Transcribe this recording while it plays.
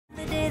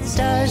the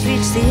stars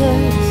reached the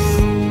earth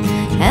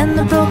and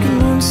the broken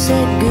moon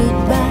said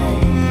goodbye.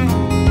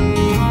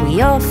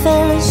 We all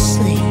fell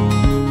asleep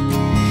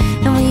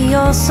and we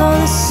all saw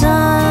the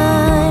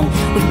sign.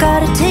 We've got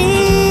to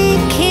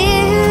take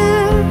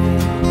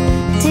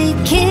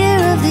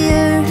care of the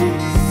earth.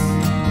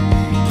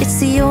 It's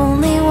the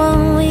only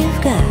one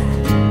we've got,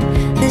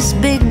 this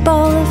big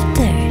ball of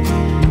dirt.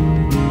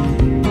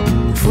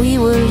 If we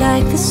were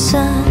like the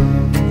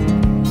sun,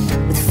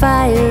 with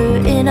fire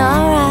in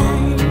our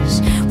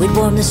eyes, we'd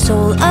warm the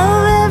soul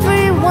of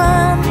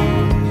everyone,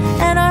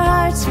 and our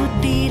hearts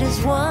would beat as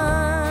one.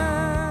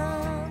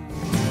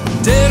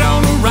 Dead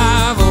on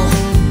arrival,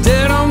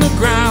 dead on the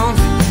ground.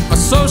 Our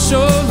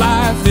social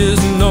life is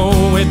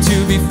nowhere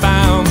to be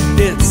found.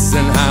 It's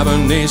in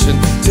hibernation,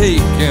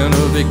 taking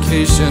a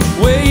vacation,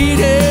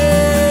 waiting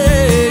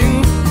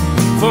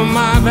for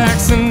my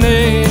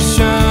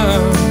vaccination.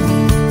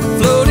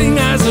 Floating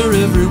eyes are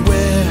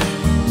everywhere,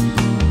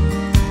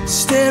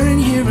 staring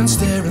here and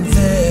staring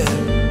there.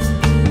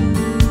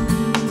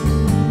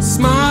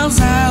 Smiles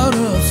out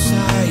of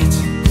sight,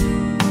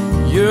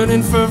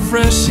 yearning for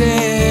fresh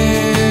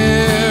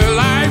air.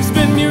 Life's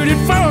been muted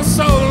for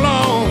so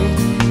long,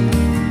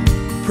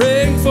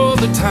 praying for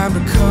the time to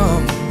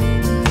come.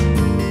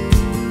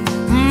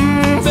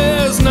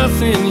 There's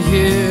nothing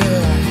here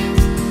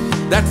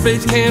that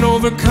faith can't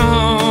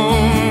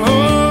overcome.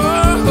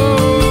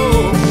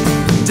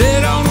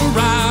 Dead on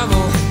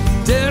arrival,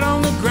 dead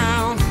on the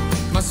ground.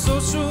 My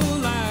social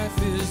life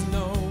is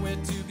nowhere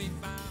to be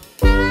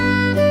found.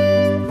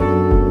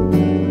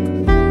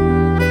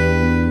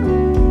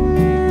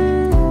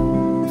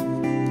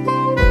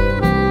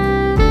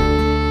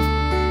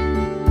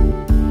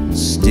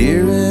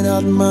 Staring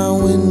out my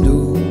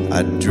window,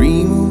 I'd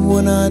dream of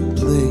when I'd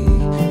play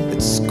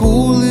at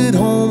school, at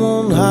home,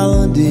 on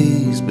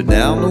holidays, but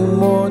now no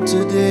more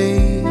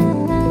today.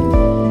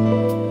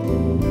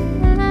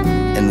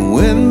 And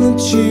when the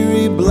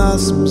cherry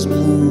blossoms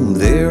bloom,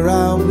 there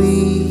I'll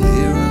be,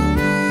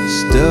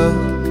 stuck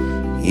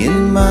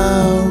in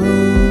my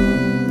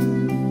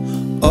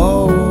room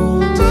all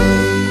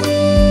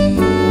day.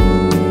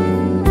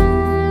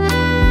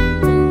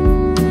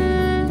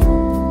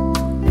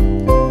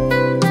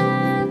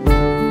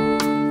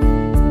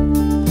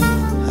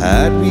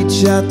 I'd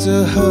reach out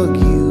to hug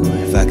you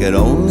if I could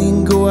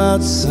only go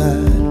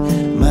outside.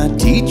 My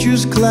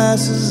teachers,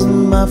 classes,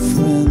 and my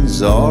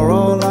friends are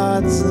all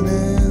odds and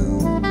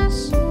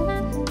ends.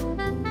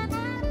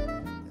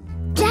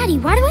 Daddy,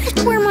 why do I have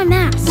to wear my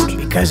mask?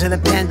 Because of the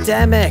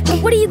pandemic.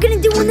 But what are you gonna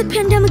do when the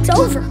pandemic's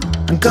over?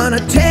 I'm gonna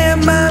tear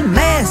my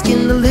mask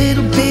into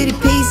little bitty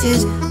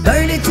pieces,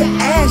 burn it to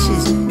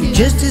ashes,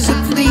 just as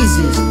it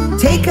pleases.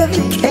 Take a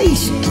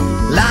vacation,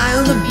 lie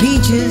on the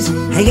beaches,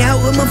 hang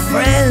out with my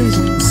friends.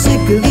 I'm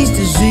sick of these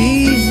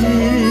diseases.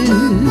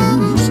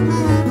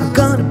 I'm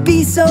gonna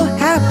be so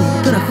happy,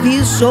 gonna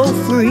feel so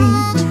free.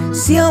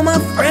 See all my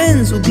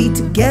friends will be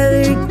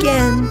together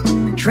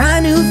again.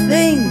 Try new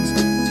things,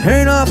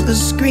 turn off the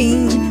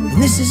screen. When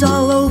this is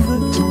all over,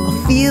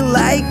 I'll feel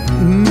like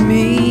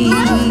me.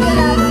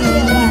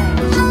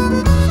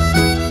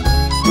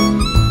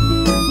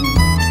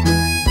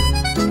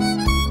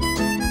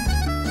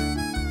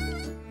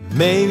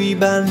 Maybe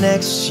by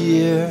next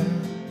year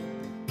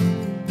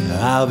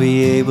I'll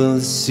be able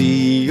to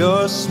see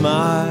your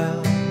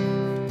smile,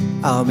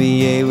 I'll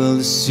be able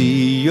to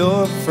see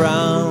your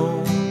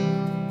frown.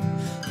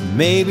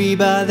 Maybe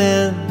by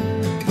then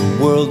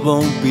the world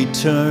won't be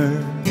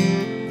turned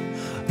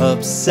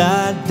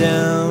upside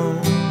down.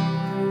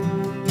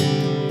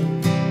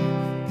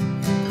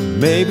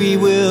 Maybe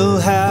we'll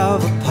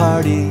have a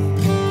party,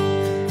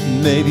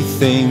 maybe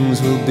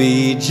things will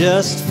be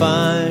just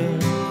fine.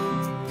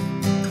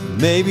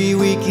 Maybe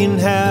we can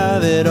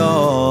have it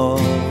all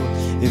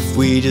if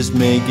we just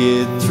make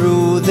it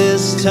through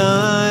this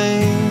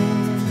time.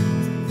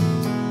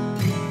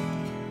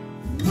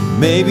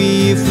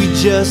 Maybe if we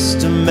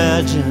just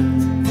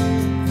imagine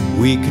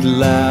we could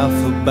laugh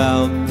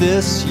about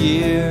this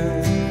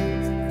year,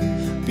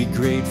 be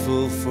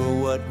grateful for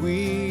what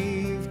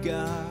we've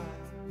got.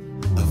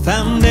 A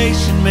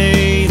foundation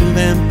made of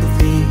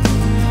empathy,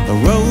 a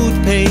road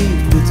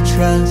paved with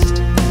trust,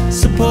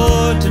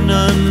 support and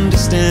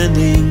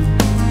understanding.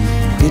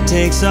 It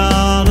takes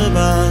all of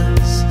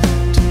us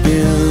to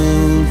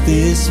build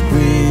this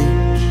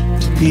bridge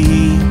to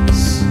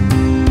peace.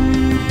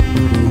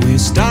 We're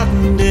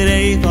starting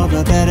today for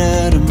a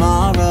better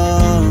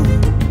tomorrow.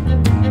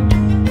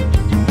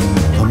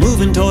 We're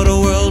moving toward a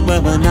world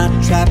where we're not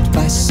trapped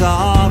by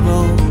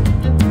sorrow.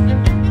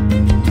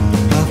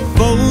 Our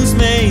foes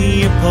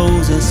may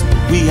oppose us,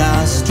 but we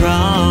are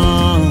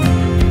strong.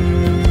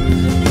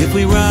 If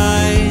we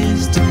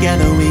rise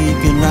together, we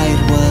can right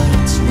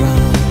what's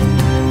wrong.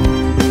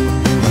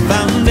 A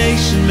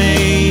foundation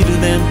made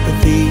of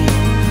empathy,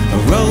 a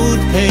road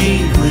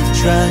paved with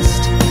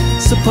trust,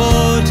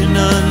 support and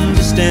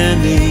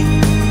understanding.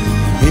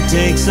 It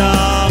takes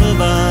all of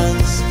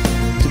us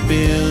to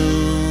build